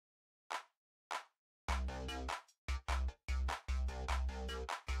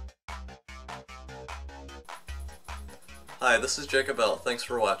Hi, this is Jacob L. Thanks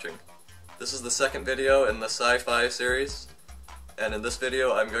for watching. This is the second video in the SciPhi series, and in this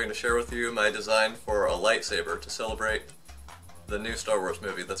video I'm going to share with you my design for a lightsaber to celebrate the new Star Wars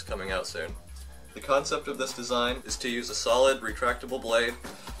movie that's coming out soon. The concept of this design is to use a solid, retractable blade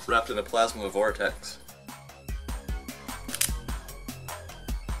wrapped in a plasma vortex.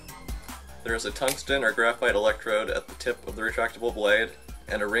 There is a tungsten or graphite electrode at the tip of the retractable blade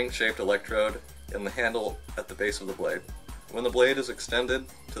and a ring-shaped electrode in the handle at the base of the blade. When the blade is extended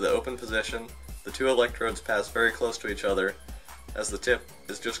to the open position, the two electrodes pass very close to each other as the tip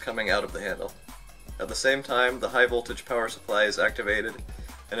is just coming out of the handle. At the same time, the high voltage power supply is activated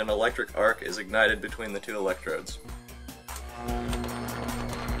and an electric arc is ignited between the two electrodes.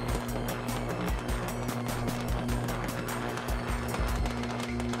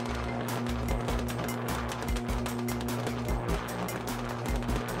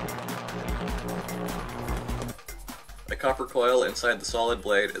 A copper coil inside the solid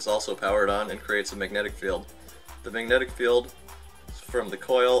blade is also powered on and creates a magnetic field. The magnetic field from the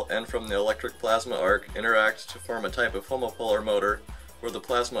coil and from the electric plasma arc interact to form a type of homopolar motor where the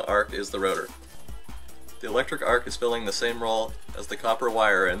plasma arc is the rotor. The electric arc is filling the same role as the copper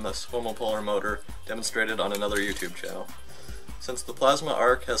wire in this homopolar motor demonstrated on another YouTube channel. Since the plasma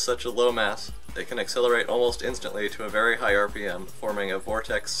arc has such a low mass, it can accelerate almost instantly to a very high RPM, forming a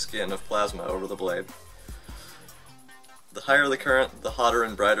vortex skin of plasma over the blade. The higher the current, the hotter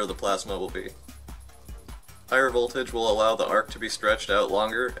and brighter the plasma will be. Higher voltage will allow the arc to be stretched out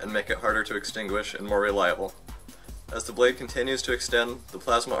longer and make it harder to extinguish and more reliable. As the blade continues to extend, the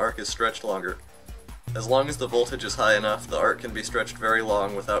plasma arc is stretched longer. As long as the voltage is high enough, the arc can be stretched very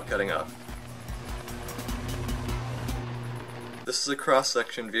long without cutting off. This is a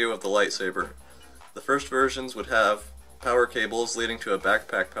cross-section view of the lightsaber. The first versions would have power cables leading to a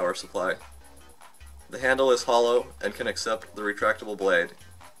backpack power supply. The handle is hollow and can accept the retractable blade,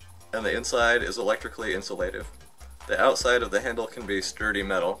 and the inside is electrically insulative. The outside of the handle can be sturdy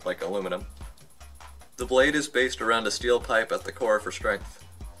metal, like aluminum. The blade is based around a steel pipe at the core for strength.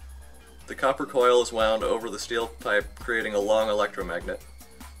 The copper coil is wound over the steel pipe, creating a long electromagnet.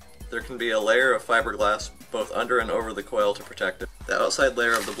 There can be a layer of fiberglass both under and over the coil to protect it. The outside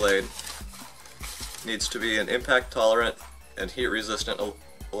layer of the blade needs to be an impact-tolerant and heat-resistant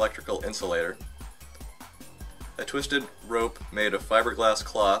electrical insulator. A twisted rope made of fiberglass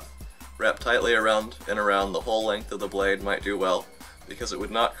cloth wrapped tightly around and around the whole length of the blade might do well, because it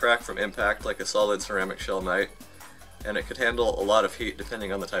would not crack from impact like a solid ceramic shell might, and it could handle a lot of heat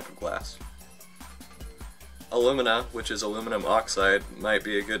depending on the type of glass. Alumina, which is aluminum oxide, might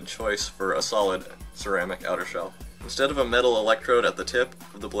be a good choice for a solid ceramic outer shell. Instead of a metal electrode at the tip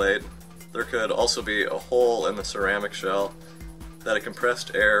of the blade, there could also be a hole in the ceramic shell that a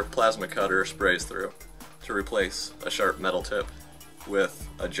compressed air plasma cutter sprays through, to replace a sharp metal tip with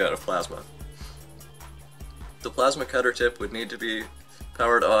a jet of plasma. The plasma cutter tip would need to be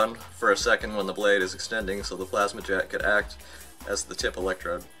powered on for a second when the blade is extending so the plasma jet could act as the tip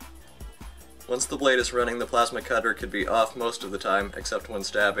electrode. Once the blade is running, the plasma cutter could be off most of the time except when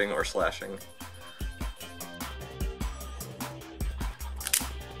stabbing or slashing.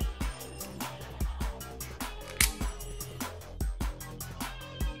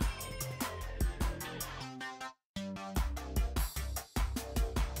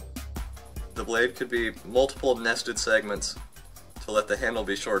 The blade could be multiple nested segments to let the handle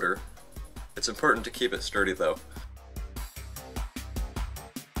be shorter. It's important to keep it sturdy though.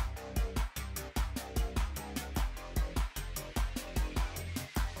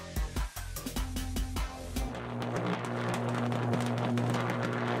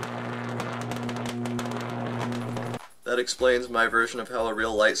 That explains my version of how a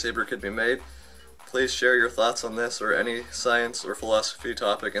real lightsaber could be made. Please share your thoughts on this or any science or philosophy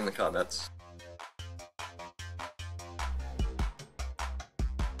topic in the comments.